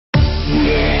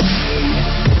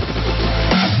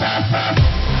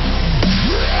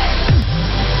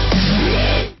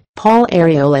Paul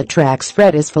Arriola tracks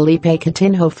Fred as Felipe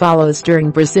Coutinho follows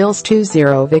during Brazil's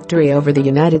 2-0 victory over the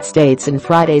United States in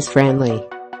Friday's friendly.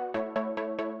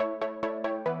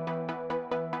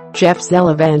 Jeff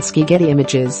Zelavansky. Getty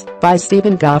Images by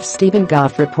Stephen Goff. Stephen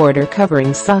Goff, reporter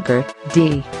covering soccer,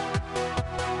 D.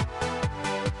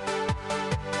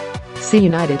 C.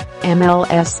 United,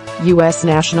 MLS, U.S.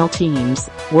 national teams,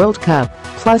 World Cup,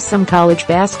 plus some college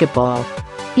basketball.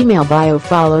 Email bio.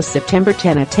 Follow September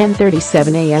 10 at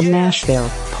 10:37 a.m. Nashville.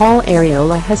 Paul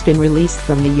Arriola has been released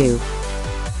from the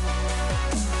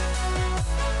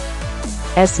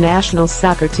U.S. national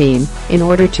soccer team in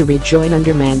order to rejoin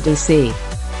undermanned DC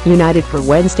United for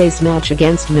Wednesday's match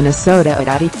against Minnesota at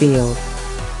Audi Field.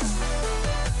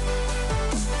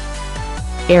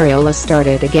 Arriola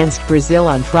started against Brazil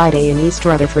on Friday in East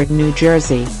Rutherford, New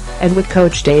Jersey, and with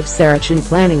coach Dave Sarachan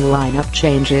planning lineup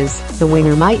changes, the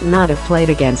winger might not have played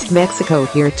against Mexico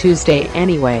here Tuesday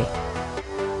anyway.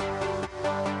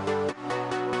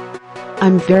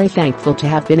 "I'm very thankful to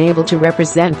have been able to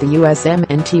represent the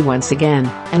USMNT once again,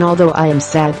 and although I am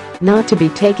sad not to be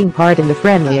taking part in the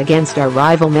friendly against our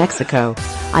rival Mexico,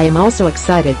 I am also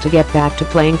excited to get back to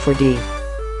playing for D.C.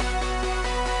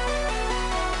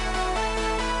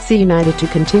 United to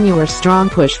continue our strong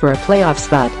push for a playoff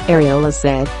spot," Arriola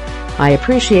said. "I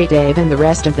appreciate Dave and the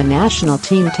rest of the national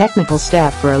team technical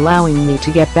staff for allowing me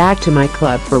to get back to my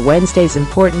club for Wednesday's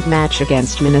important match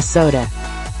against Minnesota."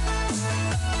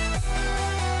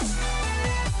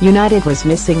 United was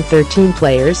missing 13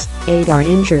 players, 8 are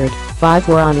injured, 5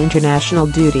 were on international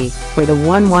duty for the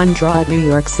 1-1 draw at New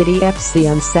York City FC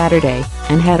on Saturday,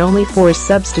 and had only 4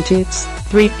 substitutes,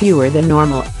 3 fewer than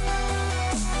normal.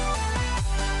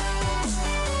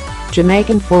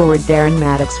 Jamaican forward Darren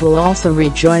Maddox will also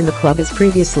rejoin the club as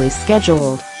previously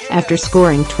scheduled, after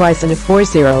scoring twice in a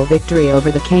 4-0 victory over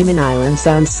the Cayman Islands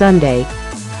on Sunday.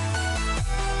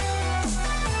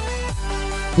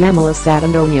 Yamala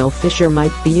Antonio Fisher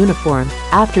might be uniform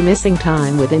after missing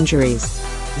time with injuries.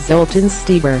 Zoltan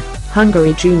Stieber,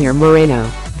 Hungary, Junior Moreno,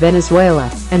 Venezuela,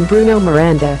 and Bruno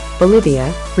Miranda,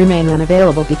 Bolivia, remain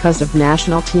unavailable because of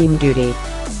national team duty.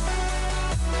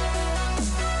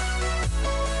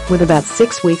 With about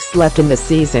 6 weeks left in the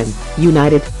season,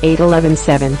 United,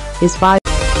 8-11-7, is 5